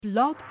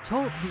Blog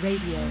Talk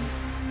Radio.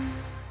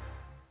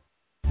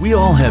 We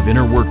all have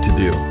inner work to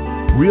do.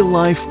 Real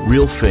Life,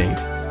 Real Faith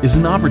is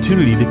an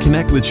opportunity to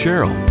connect with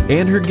Cheryl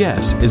and her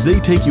guests as they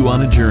take you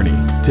on a journey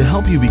to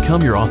help you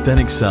become your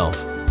authentic self.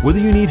 Whether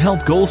you need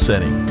help goal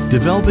setting,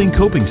 developing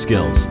coping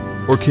skills,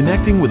 or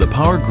connecting with a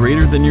power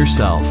greater than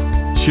yourself,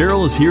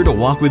 Cheryl is here to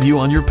walk with you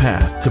on your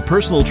path to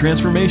personal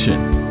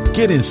transformation.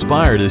 Get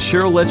inspired as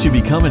Cheryl lets you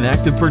become an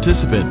active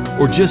participant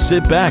or just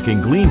sit back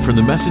and glean from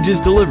the messages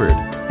delivered.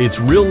 It's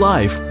Real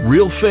Life,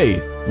 Real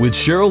Faith with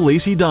Cheryl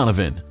Lacey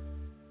Donovan.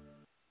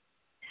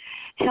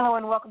 Hello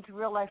and welcome to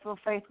Real Life, Real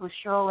Faith with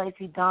Cheryl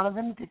Lacey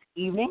Donovan. This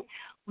evening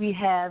we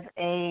have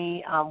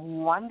a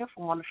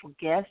wonderful, wonderful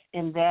guest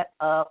in that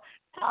of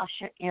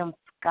Tasha M.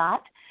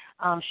 Scott.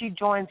 She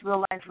joins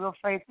Real Life, Real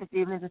Faith this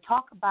evening to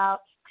talk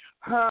about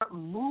her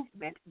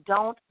movement,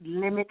 Don't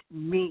Limit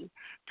Me.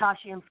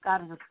 Tasha M.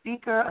 Scott is a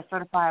speaker, a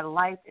certified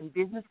life and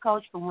business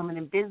coach for women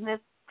in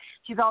business.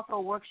 She's also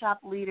a workshop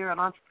leader, an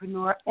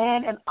entrepreneur,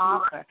 and an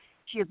author.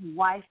 She is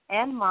wife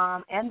and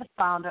mom and the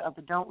founder of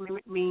the Don't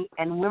Limit Me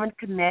and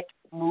WomenCONNECT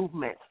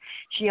movements.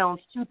 She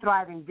owns two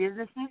thriving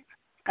businesses,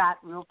 Scott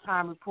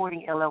Realtime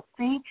Reporting,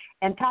 LLC,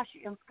 and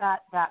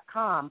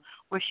TashaMScott.com,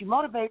 where she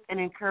motivates and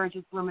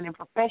encourages women in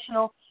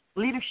professional,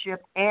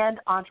 leadership,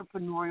 and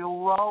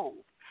entrepreneurial roles.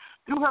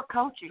 Through her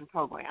coaching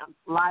programs,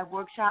 live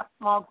workshops,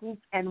 small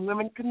groups, and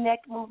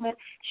WomenCONNECT movement,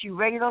 she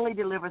regularly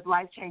delivers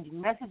life-changing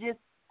messages,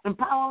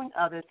 empowering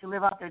others to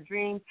live out their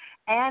dreams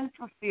and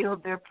fulfill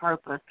their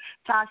purpose.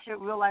 Tasha,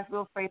 Real Life,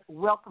 Real Faith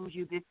welcomes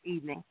you this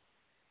evening.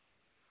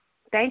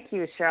 Thank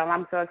you, Cheryl.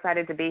 I'm so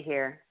excited to be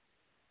here.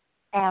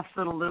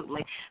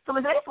 Absolutely. So,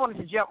 Liz, I just wanted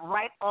to jump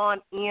right on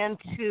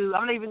into,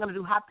 I'm not even going to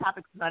do hot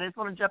topics tonight. I just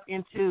want to jump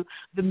into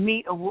the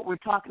meat of what we're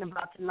talking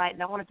about tonight.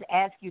 And I wanted to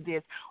ask you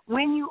this.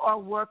 When you are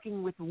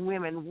working with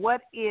women,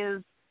 what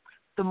is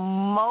the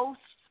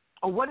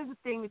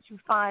thing that you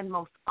find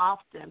most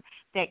often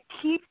that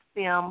keeps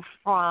them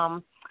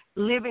from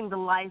living the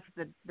life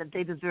that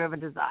they deserve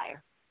and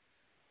desire?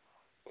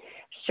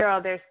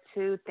 Cheryl, there's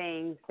two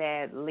things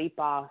that leap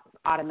off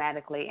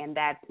automatically, and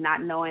that's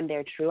not knowing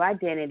their true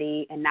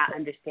identity and not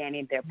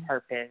understanding their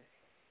purpose.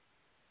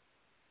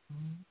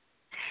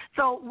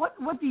 So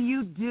what do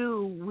you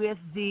do with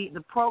the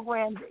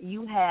programs that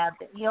you have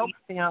that helps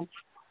them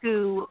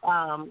to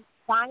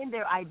find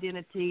their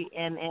identity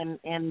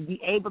and be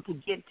able to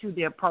get to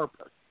their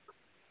purpose?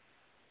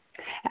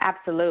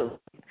 Absolutely.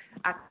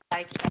 I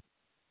like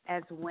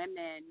as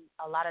women,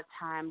 a lot of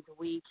times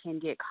we can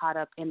get caught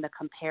up in the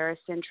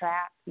comparison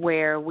trap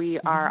where we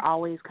are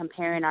always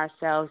comparing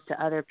ourselves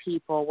to other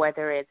people,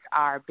 whether it's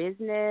our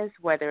business,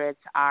 whether it's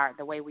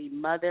the way we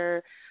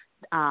mother,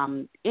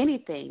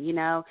 anything, you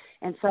know.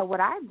 And so what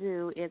I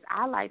do is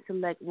I like to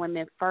let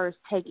women first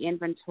take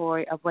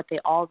inventory of what they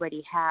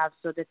already have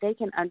so that they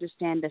can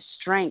understand the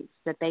strengths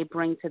that they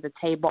bring to the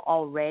table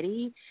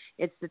already.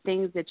 It's the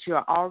things that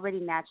you're already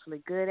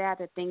naturally good at,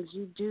 the things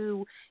you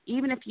do,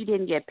 even if you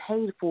didn't get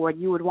paid for it,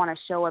 you would want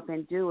to show up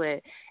and do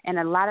it. And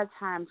a lot of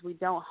times we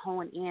don't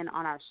hone in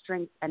on our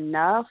strengths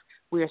enough.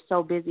 We are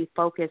so busy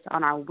focused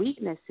on our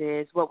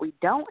weaknesses, what we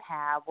don't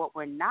have, what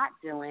we're not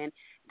doing,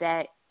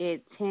 that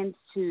it tends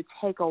to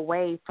take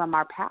away from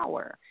our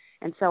power.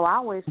 And so I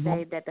always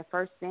say that the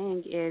first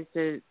thing is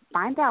to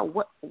find out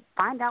what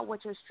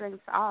your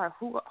strengths are.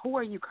 Who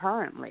are you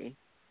currently?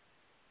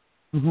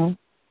 So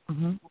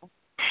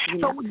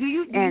do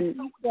you think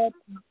that?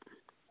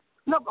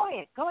 No, go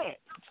ahead.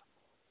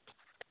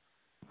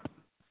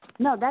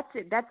 No, that's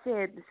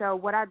it. So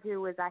what I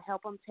do is I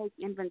help them take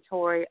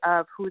inventory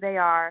of who they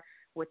are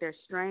with their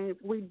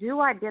strengths. We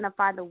do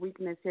identify the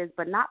weaknesses,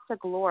 but not to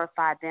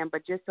glorify them,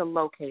 but just to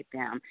locate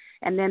them.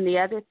 And then the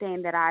other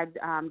thing that I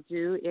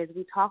do is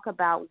we talk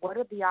about what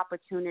are the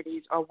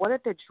opportunities or what are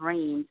the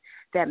dreams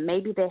that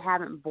maybe they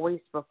haven't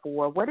voiced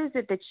before. What is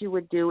it that you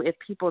would do if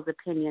people's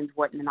opinions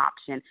wasn't an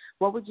option?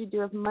 What would you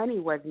do if money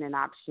wasn't an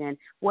option?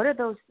 What are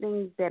those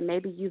things that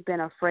maybe you've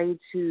been afraid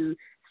to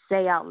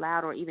say out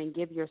loud or even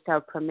give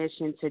yourself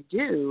permission to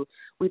do?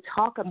 We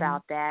talk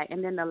about that.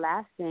 And then the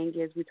last thing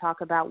is we talk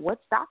about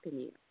what's stopping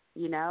you,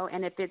 you know,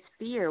 and if it's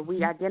fear,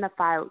 we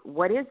identify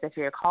what is the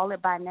fear, call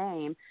it by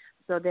name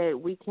so that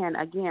we can,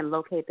 again,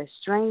 locate the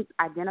strengths,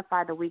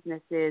 identify the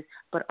weaknesses,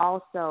 but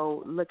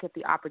also look at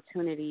the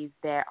opportunities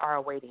that are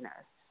awaiting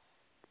us.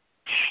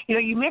 You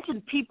know, you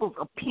mentioned people's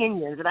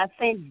opinions, and I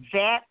think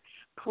that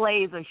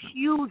plays a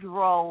huge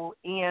role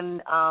in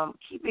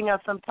keeping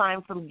us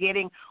sometimes from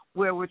getting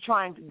where we're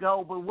trying to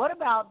go. But what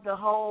about the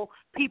whole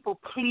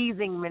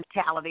people-pleasing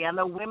mentality? I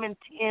know women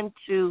tend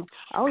to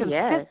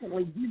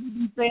consistently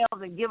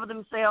give of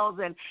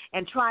themselves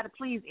and try to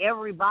please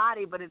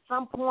everybody, but at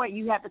some point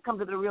you have to come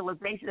to the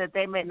realization that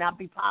they may not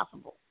be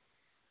possible.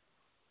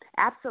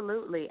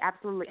 Absolutely.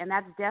 And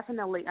that's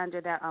definitely under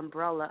that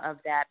umbrella of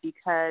that,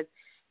 because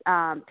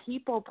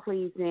people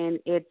pleasing,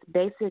 it's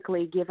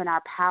basically giving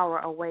our power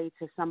away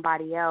to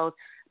somebody else.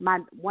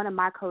 One of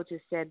my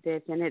coaches said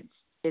this, and it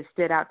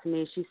stood out to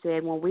me. She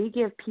said, when we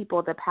give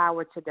people the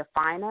power to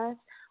define us,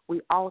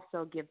 we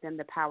also give them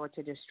the power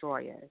to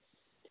destroy us.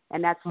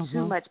 And that's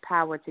too much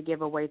power to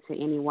give away to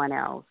anyone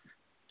else.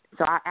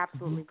 So I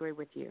absolutely agree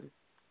with you.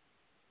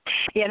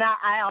 Yeah, and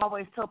I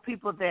always tell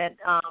people that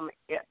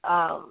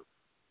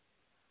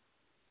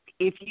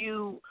if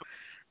you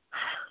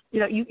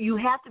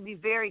have to be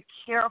very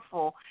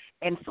careful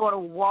and sort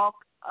of walk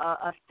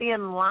a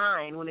thin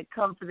line when it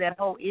comes to that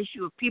whole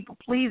issue of people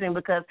pleasing,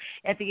 because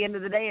at the end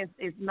of the day,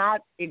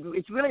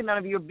 it's really none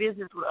of your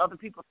business what other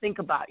people think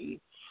about you.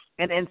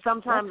 And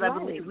sometimes I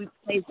believe we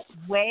place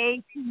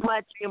way too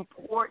much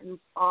importance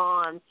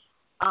on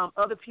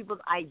other people's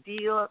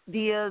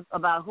ideas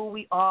about who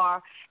we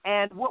are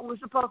and what we're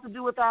supposed to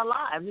do with our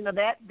lives. You know,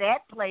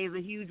 that plays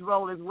a huge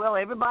role as well.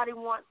 Everybody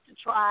wants to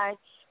try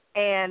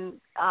and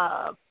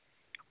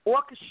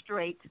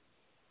orchestrate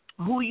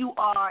who you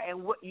are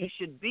and what you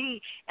should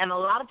be, and a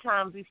lot of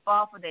times we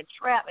fall for that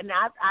trap. And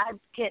I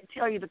can't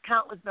tell you the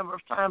countless number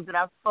of times that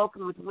I've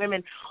spoken with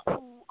women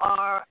who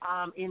are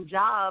in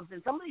jobs,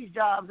 and some of these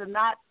jobs are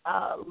not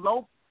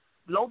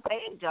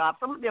low-paying jobs.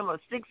 Some of them are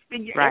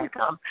six-figure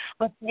income,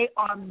 but they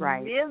are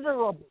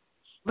miserable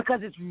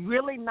because it's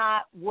really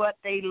not what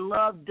they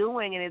love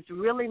doing, and it's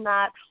really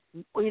not,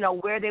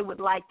 where they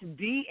would like to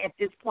be at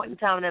this point in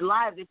time in their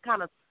lives. They've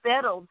kind of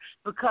settled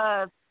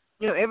because,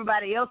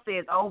 everybody else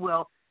says, oh,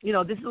 well,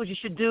 this is what you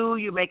should do.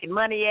 You're making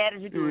money at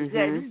it. You're doing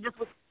that. This is just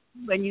what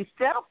you do, and you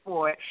settle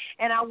for it.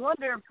 And I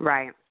wonder,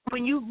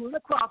 when you run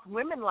across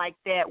women like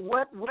that,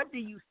 what do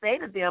you say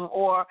to them,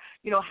 or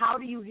how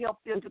do you help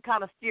them to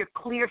kind of steer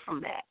clear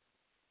from that?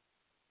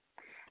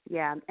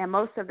 Yeah, and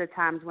most of the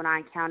times when I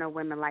encounter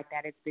women like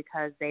that, it's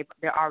because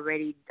they're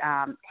already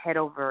head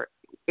over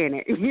in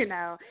it,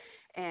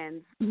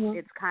 and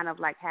it's kind of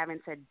like having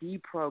to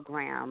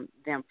deprogram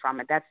them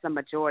from it. That's the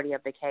majority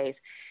of the case.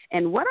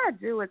 And what I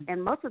do is,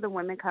 and most of the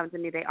women come to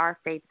me, they are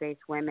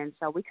faith-based women,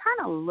 so we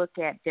kind of look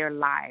at their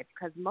lives,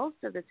 because most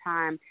of the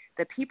time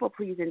the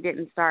people-pleasing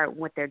didn't start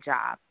with their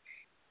job.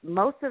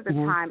 Most of the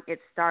time it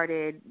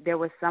started, there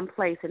was some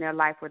place in their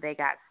life where they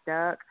got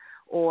stuck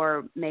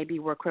or maybe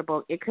were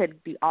crippled. It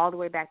could be all the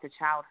way back to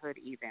childhood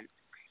even.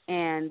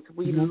 And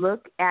we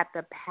look at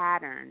the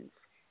patterns.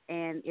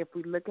 And if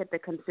we look at the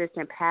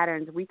consistent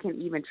patterns, we can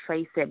even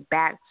trace it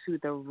back to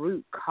the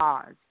root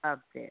cause of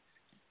this,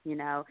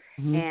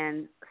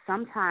 And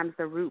sometimes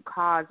the root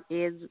cause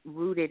is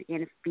rooted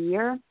in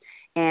fear,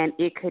 and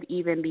it could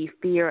even be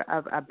fear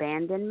of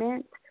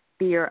abandonment,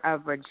 fear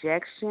of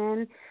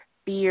rejection,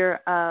 fear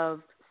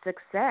of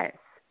success,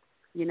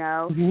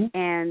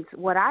 And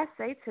what I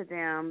say to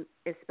them,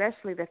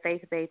 especially the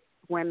faith-based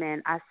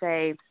women, I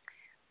say,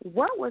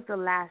 what was the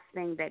last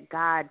thing that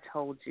God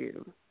told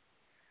you?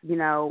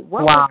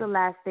 What was the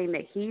last thing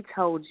that he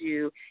told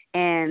you,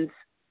 and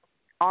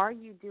are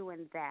you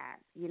doing that?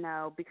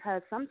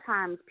 Because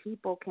sometimes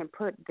people can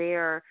put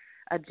their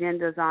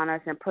agendas on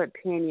us and put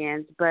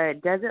opinions,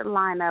 but does it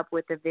line up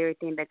with the very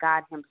thing that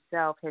God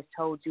himself has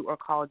told you or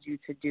called you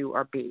to do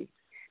or be?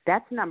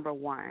 That's number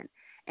one.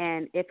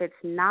 And if it's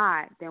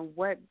not, then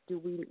what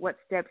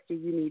steps do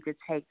you need to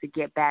take to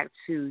get back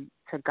to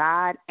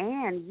God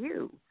and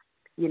you?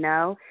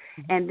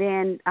 And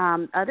then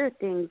other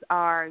things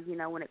are,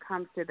 when it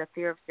comes to the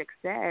fear of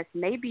success,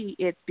 maybe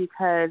it's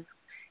because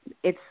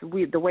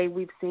the way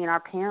we've seen our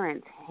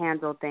parents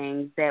handle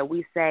things, that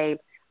we say,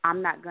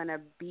 I'm not going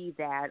to be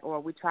that, or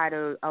we try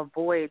to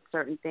avoid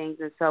certain things.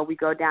 And so we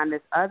go down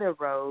this other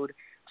road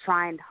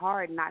trying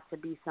hard not to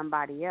be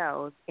somebody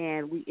else,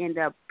 and we end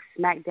up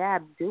smack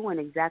dab doing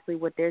exactly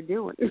what they're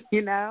doing,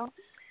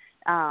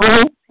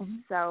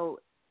 So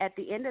at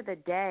the end of the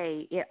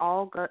day, it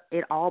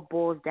all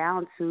boils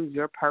down to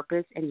your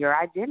purpose and your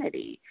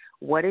identity.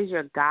 What is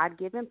your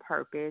God-given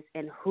purpose,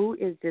 and who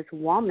is this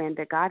woman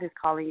that God is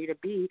calling you to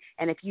be?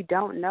 And if you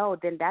don't know,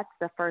 then that's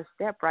the first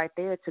step right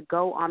there, to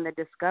go on the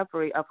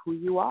discovery of who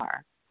you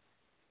are.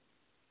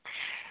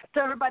 So,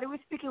 everybody, we're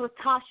speaking with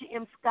Tasha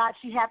M. Scott.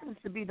 She happens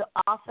to be the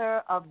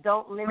author of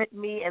Don't Limit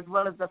Me, as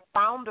well as the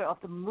founder of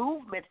the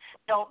movement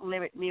Don't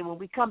Limit Me. When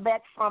we come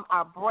back from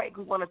our break,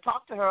 we want to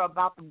talk to her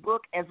about the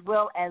book as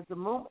well as the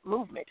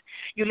movement.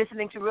 You're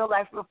listening to Real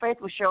Life, Real Faith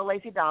with Cheryl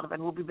Lacey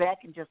Donovan. We'll be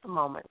back in just a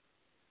moment.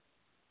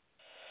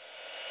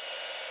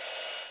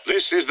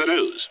 This is the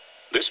news.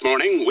 This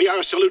morning, we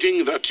are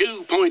saluting the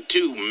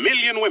 2.2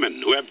 million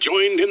women who have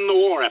joined in the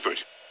war effort.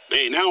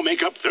 They now make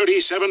up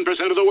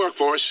 37% of the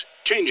workforce,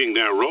 changing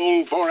their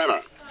role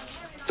forever.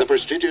 The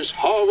prestigious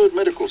Harvard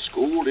Medical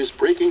School is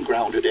breaking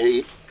ground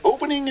today,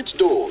 opening its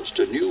doors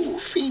to new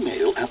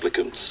female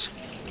applicants.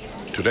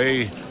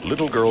 Today,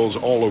 little girls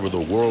all over the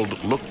world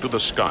look to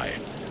the sky,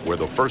 where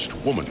the first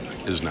woman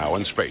is now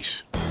in space.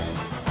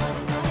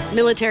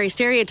 Military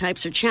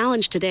stereotypes are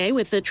challenged today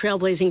with the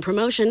trailblazing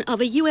promotion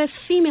of a U.S.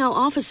 female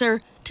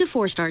officer to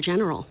 4-star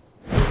general.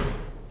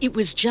 It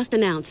was just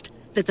announced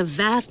that the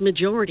vast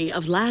majority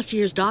of last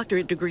year's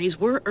doctorate degrees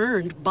were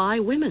earned by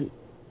women.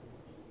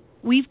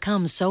 We've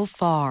come so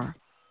far,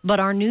 but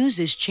our news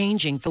is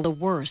changing for the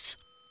worse.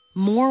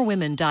 More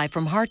women die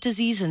from heart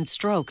disease and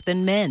stroke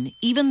than men,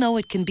 even though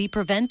it can be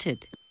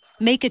prevented.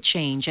 Make a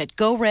change at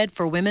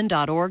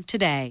GoRedForWomen.org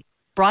today.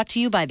 Brought to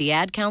you by the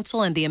Ad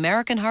Council and the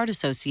American Heart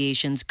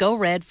Association's Go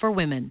Red for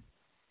Women.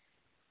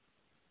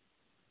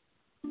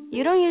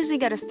 You don't usually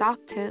get a stock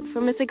tip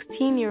from a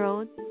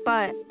 16-year-old,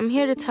 but I'm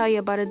here to tell you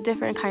about a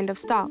different kind of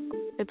stock.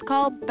 It's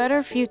called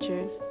Better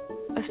Futures,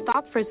 a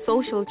stock for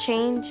social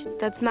change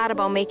that's not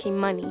about making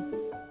money.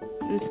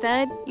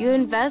 Instead, you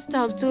invest to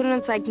help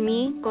students like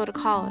me go to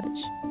college.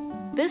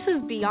 This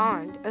is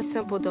beyond a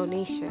simple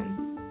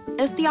donation.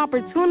 It's the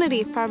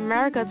opportunity for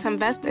America to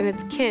invest in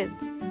its kids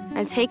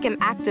and take an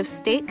active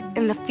stake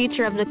in the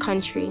future of the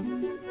country.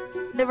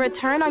 The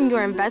return on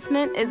your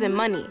investment isn't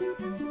money.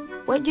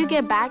 What you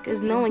get back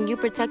is knowing you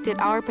protected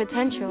our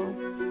potential.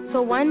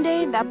 So one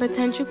day, that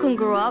potential can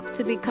grow up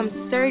to become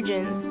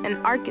surgeons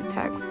and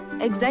architects,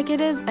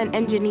 executives and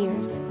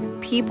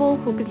engineers, people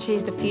who can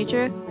change the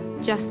future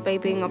just by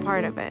being a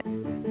part of it.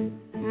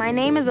 My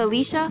name is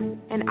Alicia,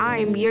 and I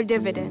am your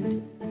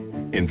dividend.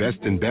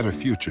 Invest in better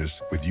futures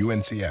with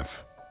UNCF.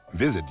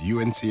 Visit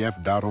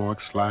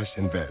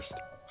uncf.org/invest.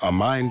 A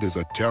mind is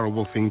a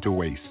terrible thing to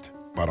waste,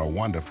 but a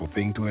wonderful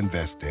thing to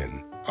invest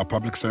in. A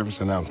public service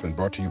announcement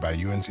brought to you by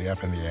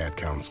UNCF and the Ad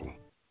Council.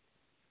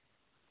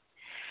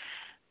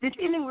 This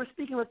evening we're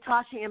speaking with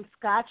Tasha M.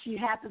 Scott. She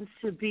happens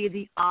to be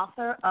the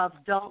author of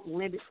Don't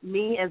Limit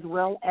Me, as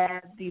well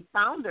as the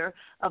founder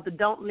of the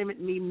Don't Limit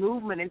Me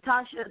movement. And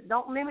Tasha,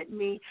 Don't Limit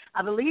Me,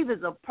 I believe,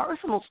 is a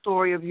personal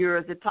story of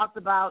yours that talks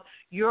about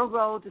your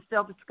road to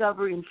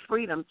self-discovery and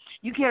freedom.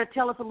 You care to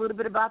tell us a little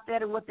bit about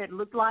that and what that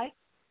looked like?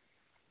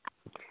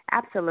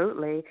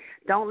 Absolutely.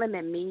 Don't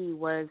Limit Me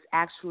was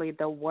actually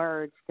the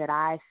words that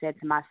I said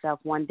to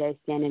myself one day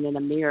standing in the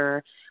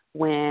mirror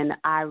when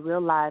I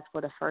realized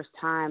for the first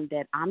time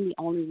that I'm the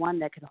only one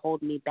that could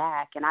hold me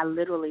back. And I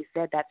literally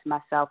said that to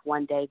myself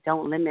one day,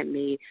 don't limit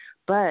me.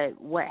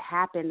 But what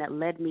happened that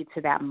led me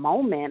to that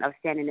moment of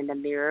standing in the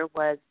mirror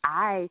was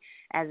I,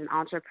 as an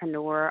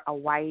entrepreneur, a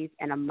wife,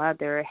 and a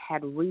mother,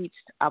 had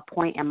reached a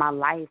point in my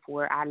life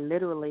where I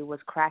literally was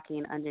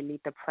cracking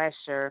underneath the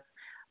pressure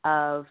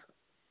of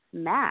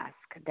mask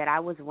that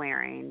I was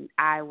wearing.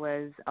 I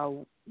was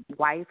a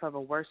wife of a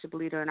worship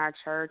leader in our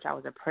church. I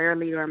was a prayer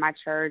leader in my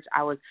church.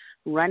 I was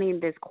running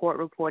this court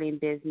reporting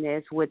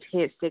business, which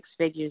hit six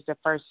figures the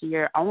first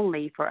year,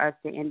 only for us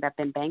to end up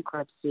in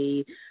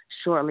bankruptcy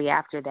shortly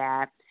after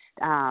that.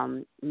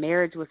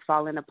 Marriage was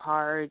falling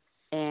apart,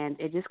 and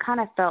it just kind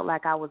of felt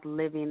like I was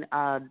living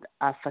a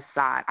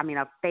facade. I mean,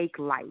 a fake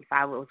life.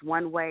 I was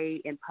one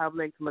way in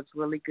public, looked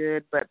really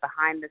good, but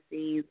behind the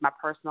scenes, my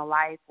personal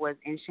life was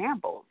in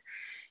shambles.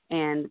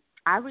 And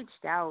I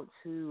reached out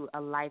to a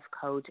life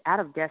coach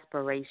out of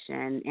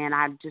desperation, and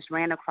I just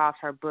ran across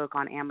her book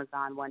on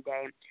Amazon one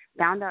day,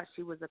 found out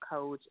she was a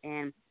coach,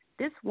 and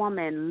this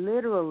woman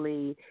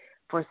literally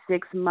for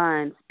 6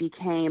 months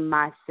became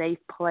my safe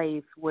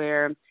place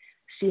where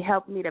she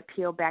helped me to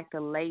peel back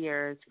the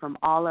layers from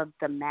all of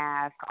the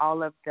mask,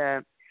 all of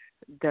the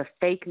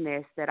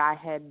fakeness that I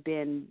had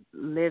been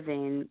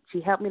living. She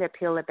helped me to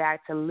peel it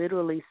back to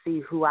literally see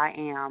who I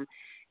am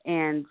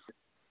and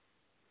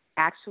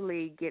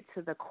actually get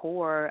to the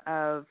core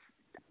of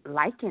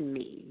liking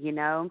me, you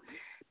know.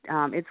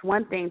 It's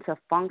one thing to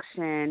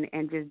function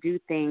and just do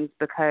things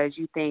because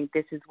you think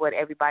this is what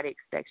everybody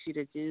expects you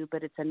to do,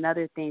 but it's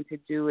another thing to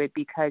do it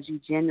because you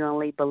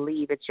genuinely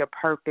believe it's your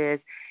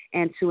purpose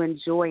and to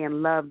enjoy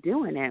and love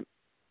doing it.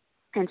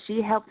 And she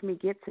helped me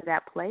get to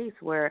that place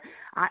where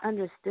I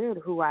understood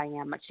who I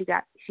am.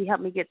 She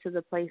helped me get to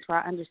the place where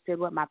I understood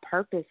what my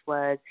purpose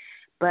was,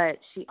 but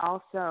she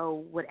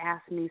also would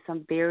ask me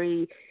some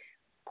very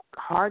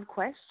hard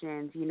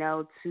questions, you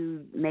know,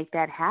 to make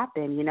that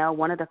happen. You know,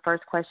 one of the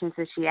first questions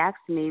that she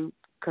asked me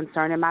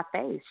concerning my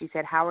faith, she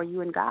said, "How are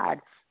you in God?"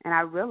 And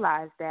I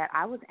realized that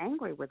I was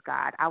angry with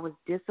God. I was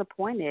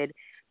disappointed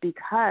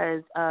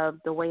because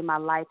of the way my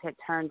life had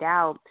turned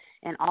out.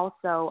 And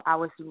also I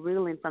was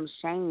reeling from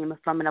shame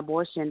from an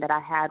abortion that I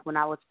had when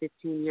I was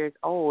 15 years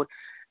old.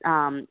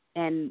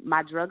 And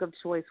my drug of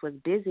choice was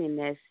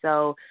busyness.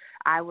 So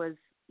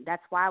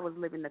that's why I was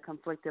living the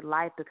conflicted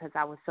life, because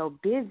I was so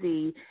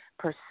busy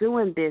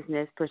pursuing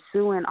business,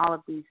 pursuing all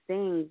of these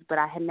things, but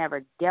I had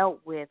never dealt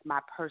with my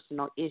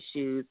personal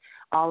issues.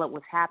 All that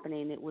was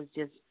happening, it was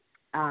just,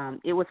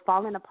 it was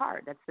falling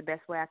apart. That's the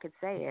best way I could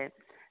say it.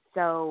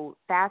 So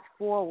fast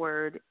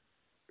forward,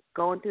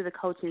 going through the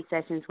coaching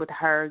sessions with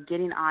her,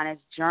 getting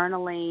honest,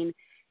 journaling,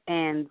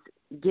 and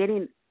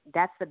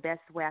that's the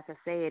best way I could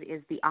say it,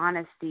 is the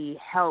honesty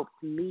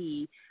helped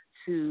me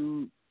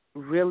to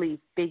really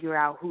figure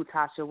out who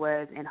Tasha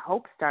was, and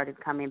hope started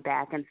coming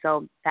back. And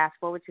so fast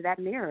forward to that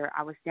mirror,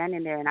 I was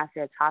standing there and I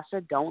said,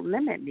 Tasha, don't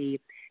limit me,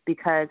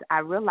 because I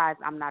realized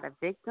I'm not a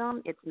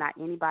victim. It's not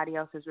anybody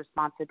else's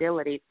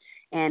responsibility.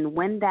 And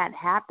when that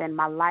happened,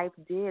 my life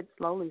did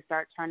slowly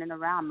start turning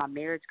around. My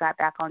marriage got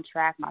back on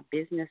track. My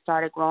business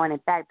started growing. In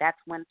fact, that's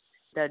when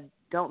the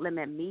Don't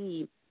Limit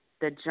Me,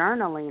 the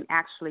journaling,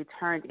 actually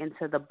turned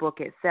into the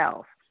book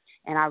itself.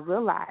 And I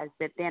realized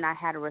that then I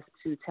had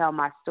to tell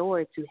my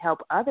story to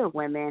help other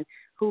women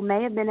who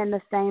may have been in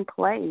the same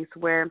place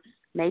where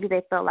maybe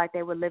they felt like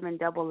they were living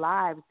double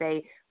lives.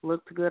 They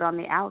looked good on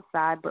the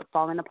outside but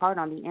falling apart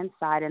on the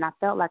inside. And I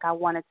felt like I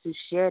wanted to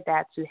share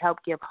that to help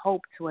give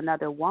hope to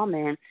another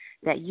woman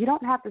that you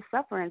don't have to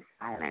suffer in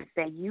silence,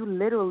 that you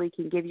literally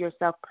can give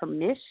yourself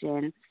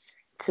permission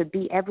to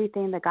be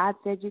everything that God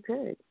said you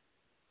could.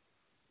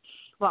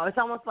 Well, it's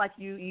almost like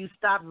you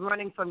stopped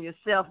running from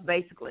yourself,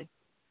 basically.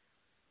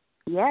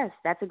 Yes,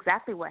 that's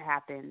exactly what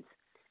happened.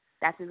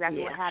 That's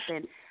exactly what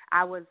happened.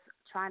 I was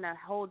trying to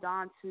hold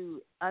on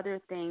to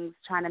other things,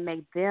 trying to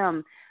make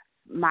them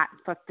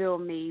fulfill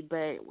me, but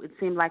it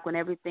seemed like when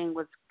everything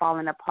was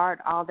falling apart,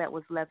 all that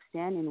was left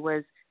standing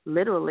was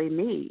literally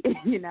me,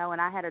 and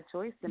I had a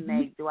choice to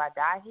make. Do I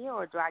die here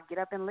or do I get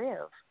up and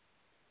live?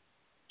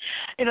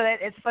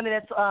 It's funny.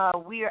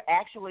 We are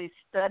actually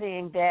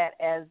studying that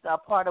as a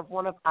part of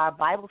one of our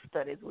Bible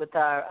studies with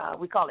our,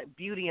 we call it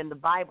Beauty in the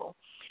Bible.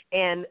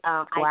 And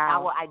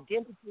our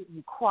identity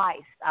in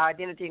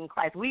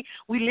Christ, we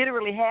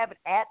literally have it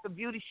at the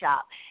beauty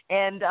shop,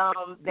 and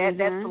that's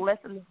the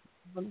lesson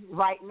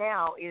right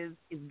now is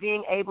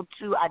being able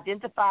to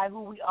identify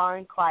who we are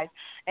in Christ.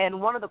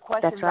 And one of the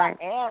questions I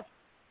ask,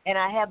 and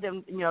I have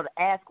them, to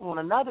ask one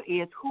another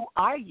is, who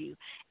are you?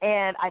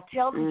 And I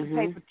tell them to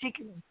pay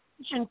particular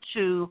attention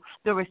to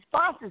the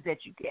responses that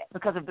you get,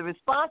 because if the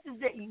responses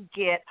that you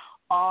get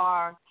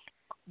are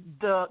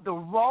the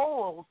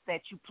roles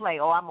that you play,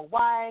 I'm a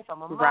wife,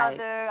 I'm a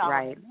mother,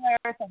 I'm a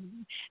nurse,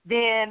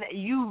 then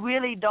you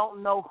really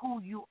don't know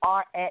who you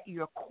are at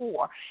your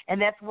core.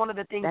 And that's one of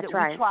the things that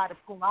we try to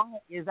pull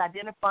out is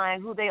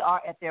identifying who they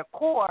are at their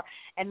core,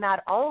 and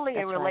not only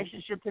in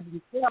relationship to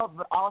themselves,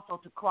 but also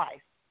to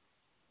Christ.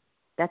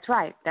 That's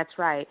right.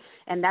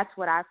 And that's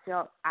what I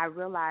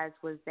realized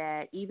was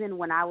that even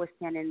when I was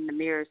standing in the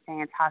mirror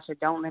saying, Tasha,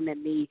 don't limit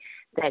me,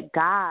 that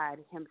God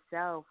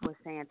himself was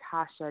saying,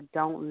 Tasha,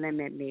 don't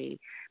limit me,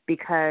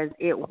 because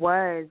it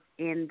was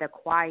in the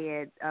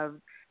quiet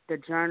of the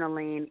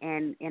journaling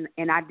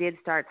and I did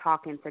start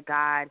talking to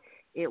God.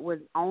 It was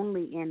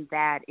only in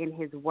that, in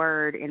his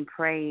word and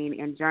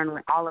praying and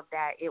journaling, all of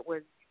that, it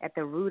was at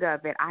the root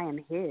of it, I am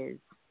his.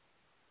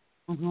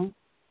 Mm-hmm.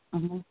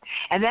 Mm-hmm.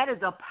 And that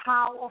is a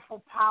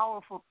powerful,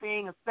 powerful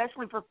thing,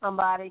 especially for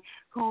somebody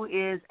who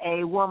is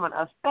a woman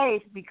of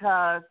faith,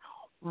 because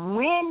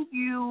when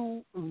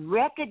you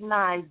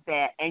recognize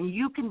that and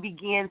you can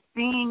begin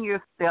seeing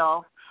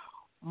yourself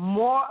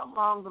more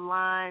along the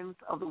lines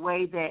of the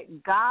way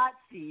that God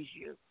sees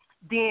you,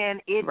 then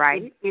you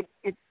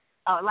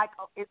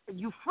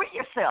free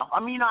yourself. I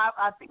mean,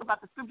 I think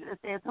about the scripture that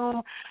says,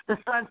 whom the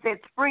Son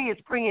sets free is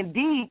free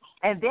indeed.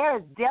 And there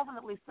is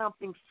definitely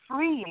something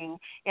freeing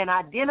in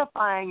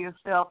identifying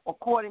yourself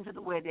according to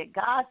the way that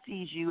God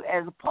sees you,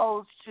 as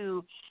opposed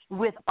to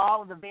with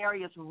all of the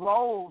various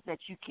roles that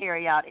you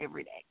carry out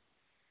every day.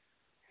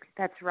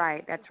 That's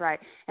right.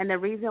 And the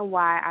reason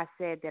why I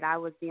said that I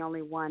was the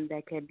only one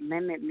that could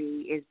limit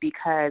me is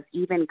because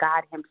even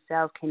God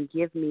himself can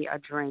give me a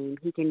dream.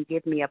 He can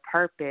give me a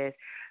purpose,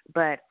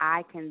 but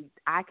I can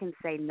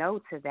say no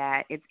to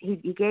that.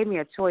 He gave me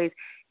a choice,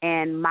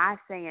 and my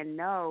saying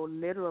no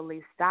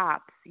literally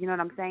stops. You know what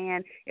I'm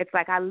saying? It's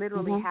like I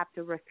literally have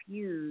to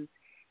refuse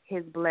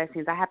his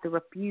blessings. I have to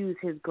refuse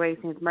his grace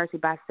and his mercy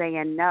by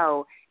saying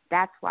no.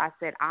 That's why I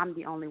said I'm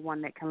the only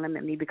one that can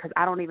limit me, because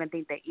I don't even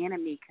think the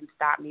enemy can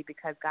stop me,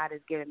 because God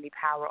has given me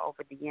power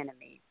over the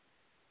enemy.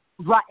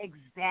 Right,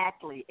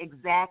 exactly.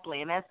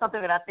 And that's something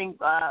that I think,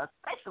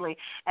 especially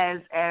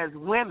as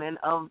women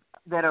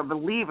that are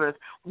believers,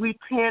 we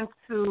tend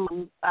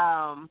to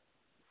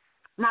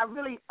not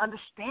really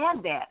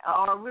understand that,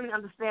 or really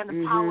understand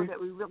the power that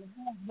we really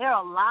have. There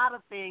are a lot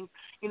of things,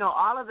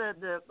 all of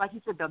the like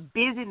you said, the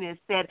busyness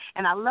that,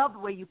 and I love the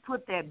way you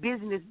put that,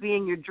 business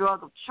being your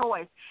drug of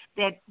choice,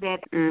 that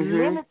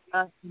limits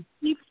us and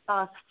keeps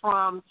us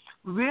from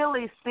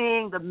really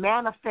seeing the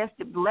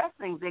manifested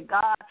blessings that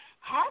God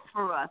has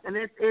for us. And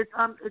it's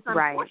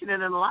unfortunate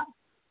in a lot.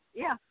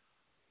 Yeah.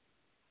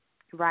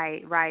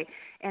 Right.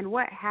 And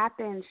what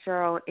happened,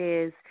 Cheryl,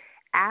 is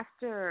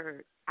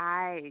after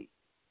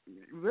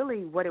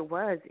what it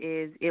was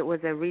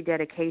a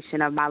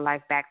rededication of my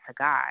life back to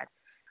God.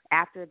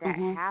 After that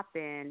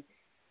happened,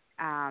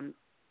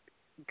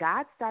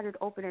 God started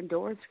opening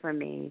doors for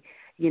me,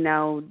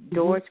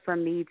 doors for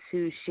me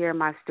to share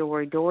my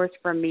story, doors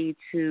for me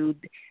to,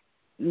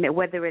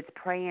 whether it's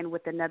praying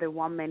with another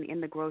woman in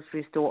the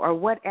grocery store or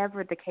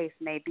whatever the case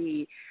may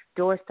be,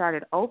 doors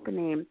started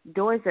opening,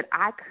 doors that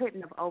I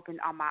couldn't have opened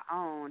on my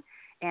own.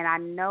 And I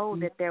know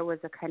that there was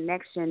a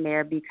connection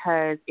there,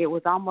 because it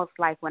was almost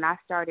like when I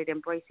started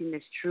embracing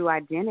this true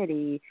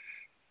identity,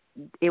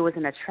 it was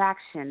an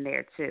attraction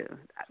there too.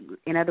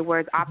 In other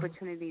words,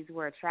 opportunities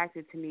were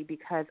attracted to me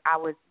because I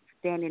was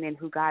standing in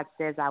who God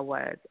says I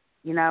was,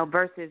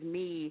 versus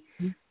me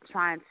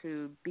trying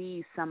to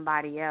be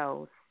somebody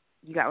else.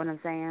 You got what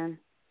I'm saying?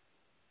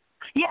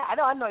 Yeah,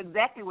 I know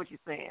exactly what you're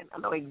saying.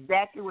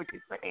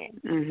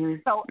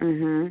 So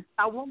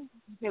I want to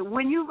say,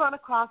 when you run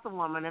across a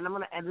woman, and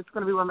it's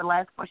going to be one of the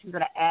last questions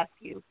that I ask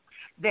you,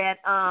 that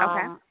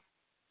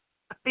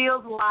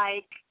feels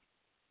like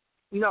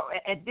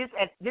at this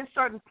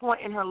certain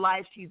point in her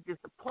life, she's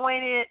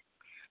disappointed.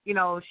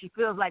 She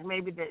feels like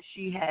maybe that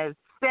she has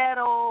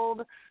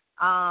settled.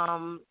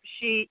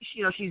 She's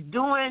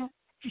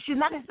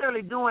not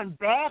necessarily doing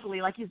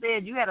badly. Like you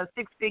said, you had a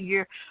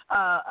 6-figure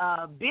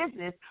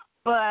business,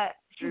 but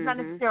she's not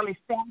necessarily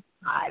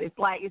satisfied.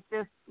 It's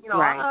just,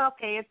 right.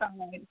 Okay, it's all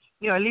right.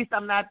 At least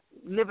I'm not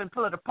living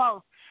pillar to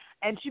post.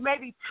 And she may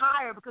be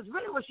tired because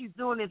really what she's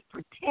doing is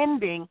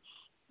pretending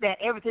that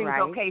everything's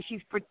okay.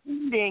 She's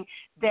pretending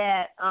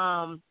that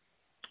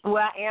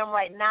where I am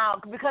right now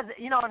because,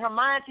 in her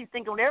mind she's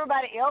thinking when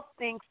everybody else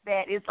thinks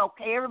that it's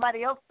okay,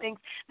 everybody else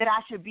thinks that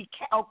I should be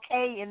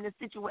okay in this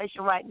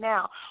situation right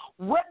now.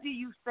 What do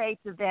you say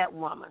to that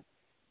woman?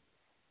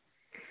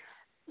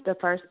 The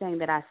first thing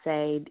that I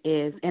say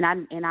is, and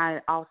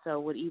I also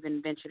would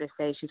even venture to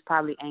say she's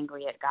probably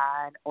angry at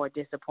God or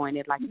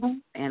disappointed, like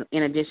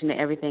in addition to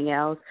everything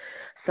else.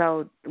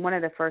 So one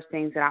of the first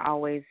things that I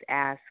always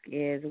ask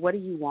is, what do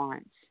you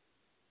want?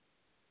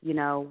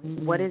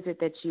 What is it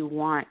that you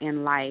want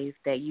in life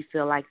that you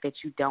feel like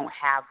that you don't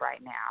have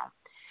right now?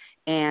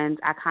 And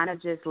I kind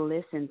of just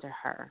listen to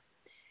her.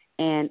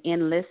 And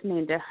in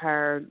listening to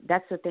her,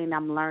 that's the thing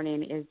I'm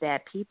learning is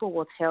that people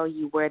will tell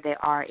you where they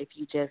are if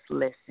you just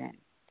listen.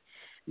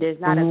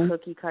 There's not a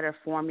cookie-cutter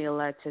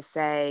formula to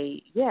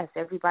say, yes,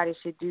 everybody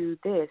should do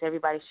this,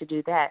 everybody should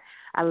do that.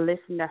 I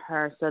listen to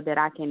her so that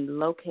I can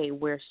locate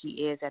where she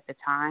is at the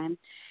time.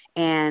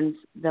 And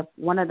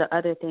one of the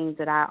other things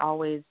that I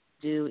always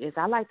do is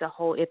I like to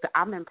hold, if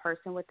I'm in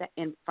person with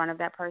in front of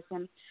that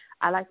person,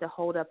 I like to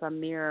hold up a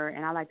mirror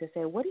and I like to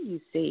say, what do you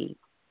see?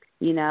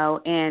 And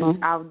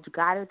I'll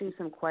guide her through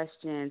some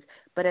questions.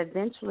 But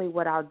eventually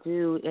what I'll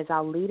do is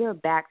I'll lead her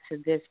back to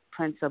this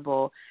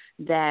principle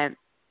that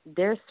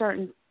there's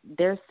certain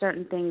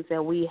things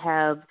that we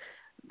have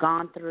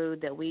gone through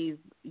that we've,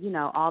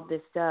 all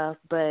this stuff,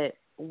 but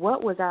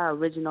what was our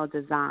original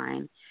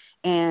design?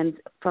 And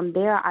from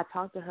there, I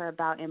talked to her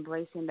about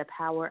embracing the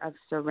power of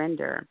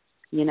surrender,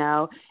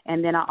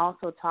 and then I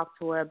also talked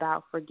to her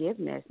about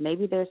forgiveness.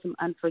 Maybe there's some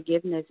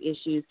unforgiveness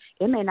issues.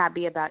 It may not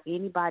be about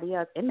anybody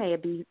else. It may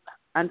be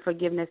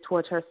unforgiveness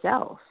towards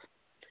herself.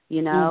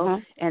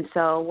 And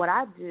so what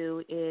I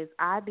do is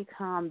I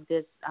become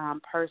this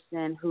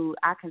person who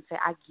I can say,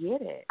 I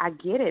get it. I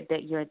get it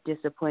that you're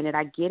disappointed.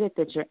 I get it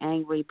that you're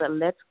angry, but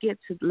let's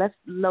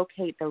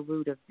locate the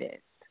root of this,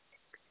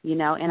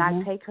 and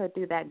I take her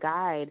through that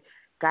guided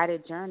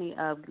journey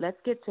of let's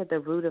get to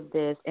the root of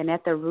this. And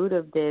at the root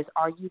of this,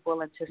 are you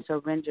willing to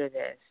surrender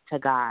this to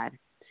God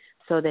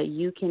so that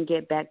you can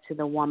get back to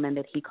the woman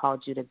that he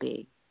called you to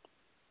be?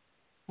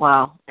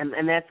 Wow,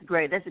 and that's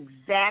great. That's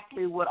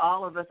exactly what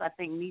all of us, I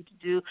think, need to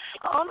do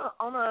on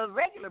a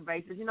regular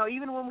basis.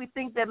 Even when we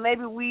think that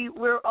maybe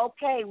we're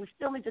okay, we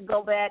still need to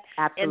go back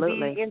and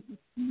be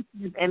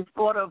and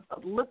sort of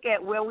look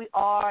at where we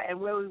are and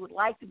where we would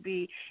like to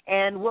be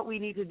and what we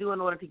need to do in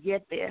order to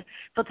get there.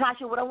 So,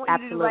 Tasha, what I want you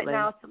to do right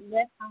now is to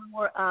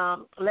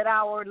let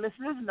our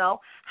listeners know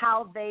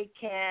how they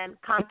can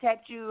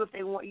contact you if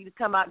they want you to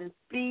come out and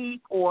speak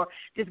or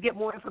just get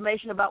more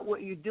information about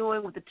what you're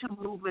doing with the 2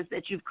 movements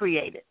that you've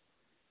created.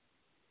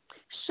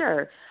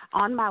 Sure.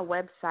 On my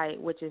website,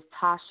 which is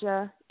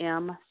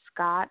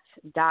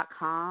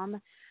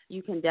TashaMScott.com,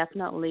 you can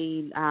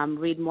definitely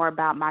read more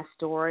about my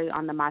story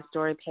on the My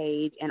Story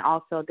page, and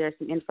also there's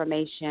some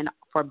information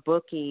for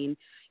booking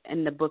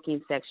in the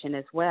booking section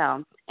as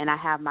well, and I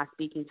have my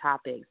speaking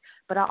topics.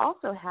 But I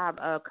also have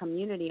a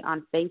community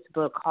on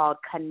Facebook called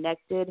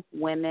Connected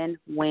Women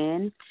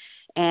Win,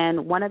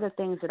 and one of the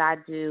things that I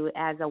do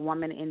as a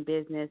woman in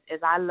business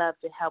is I love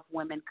to help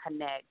women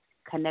connect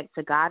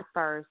to God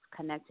first,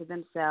 connect to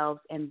themselves,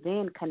 and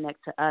then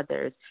connect to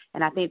others.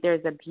 And I think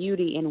there's a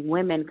beauty in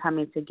women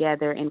coming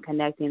together and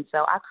connecting.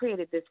 So I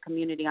created this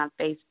community on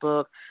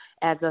Facebook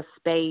as a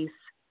space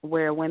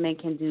where women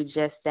can do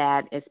just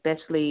that,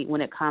 especially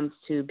when it comes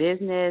to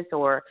business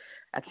or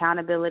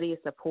accountability,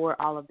 support,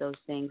 all of those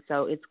things.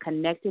 So it's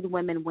Connected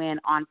Women Win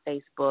on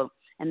Facebook.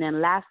 And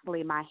then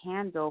lastly, my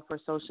handle for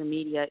social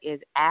media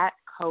is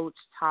 @Coach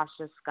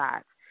Tasha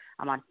Scott.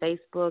 I'm on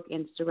Facebook,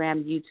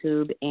 Instagram,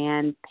 YouTube,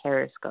 and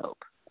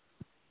Periscope.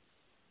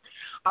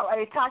 All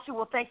right, Tasha,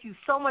 well, thank you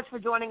so much for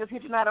joining us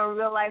here tonight on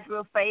Real Life,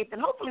 Real Faith, and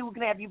hopefully we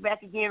can have you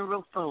back again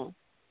real soon.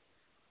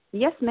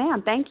 Yes,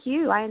 ma'am. Thank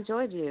you. I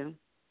enjoyed you.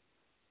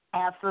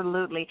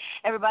 Absolutely.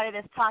 Everybody,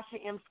 that's Tasha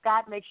M.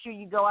 Scott. Make sure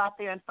you go out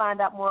there and find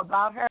out more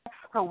about her.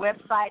 Her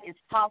website is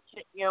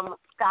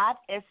TashaMScott,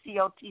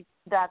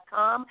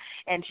 SCOT.com,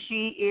 and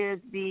she is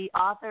the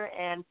author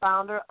and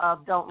founder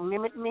of Don't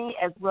Limit Me,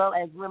 as well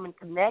as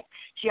WomenCONNECT.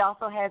 She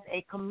also has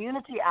a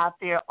community out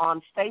there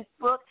on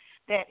Facebook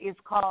that is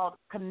called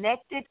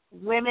Connected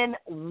Women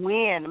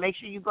Win. Make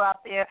sure you go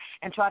out there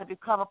and try to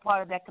become a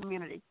part of that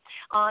community.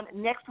 On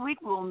next week,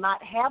 we will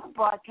not have a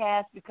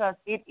broadcast because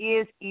it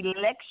is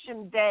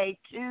Election Day,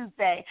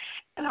 Tuesday,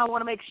 and I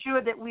want to make sure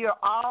that we are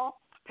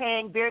all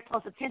paying very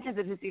close attention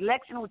to this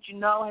election, which you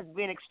know has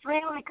been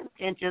extremely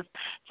contentious.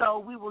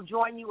 So we will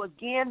join you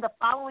again the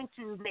following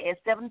Tuesday at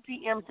 7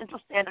 p.m. Central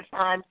Standard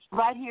Time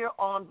right here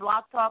on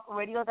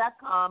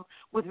blogtalkradio.com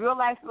with Real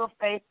Life, Real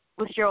Faith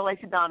with Cheryl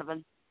Lacey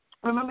Donovan.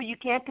 Remember, you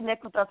can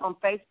connect with us on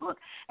Facebook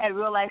at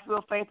Real Life,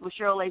 Real Faith with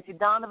Cheryl Lacey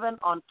Donovan,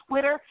 on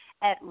Twitter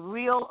at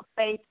Real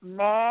Faith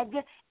Mag,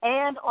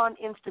 and on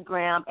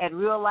Instagram at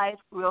Real Life,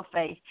 Real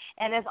Faith.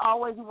 And as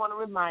always, we want to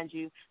remind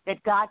you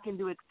that God can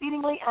do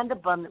exceedingly and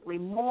abundantly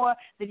more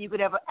than you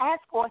could ever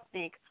ask or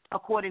think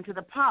according to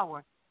the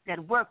power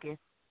that worketh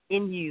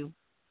in you.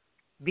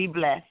 Be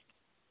blessed.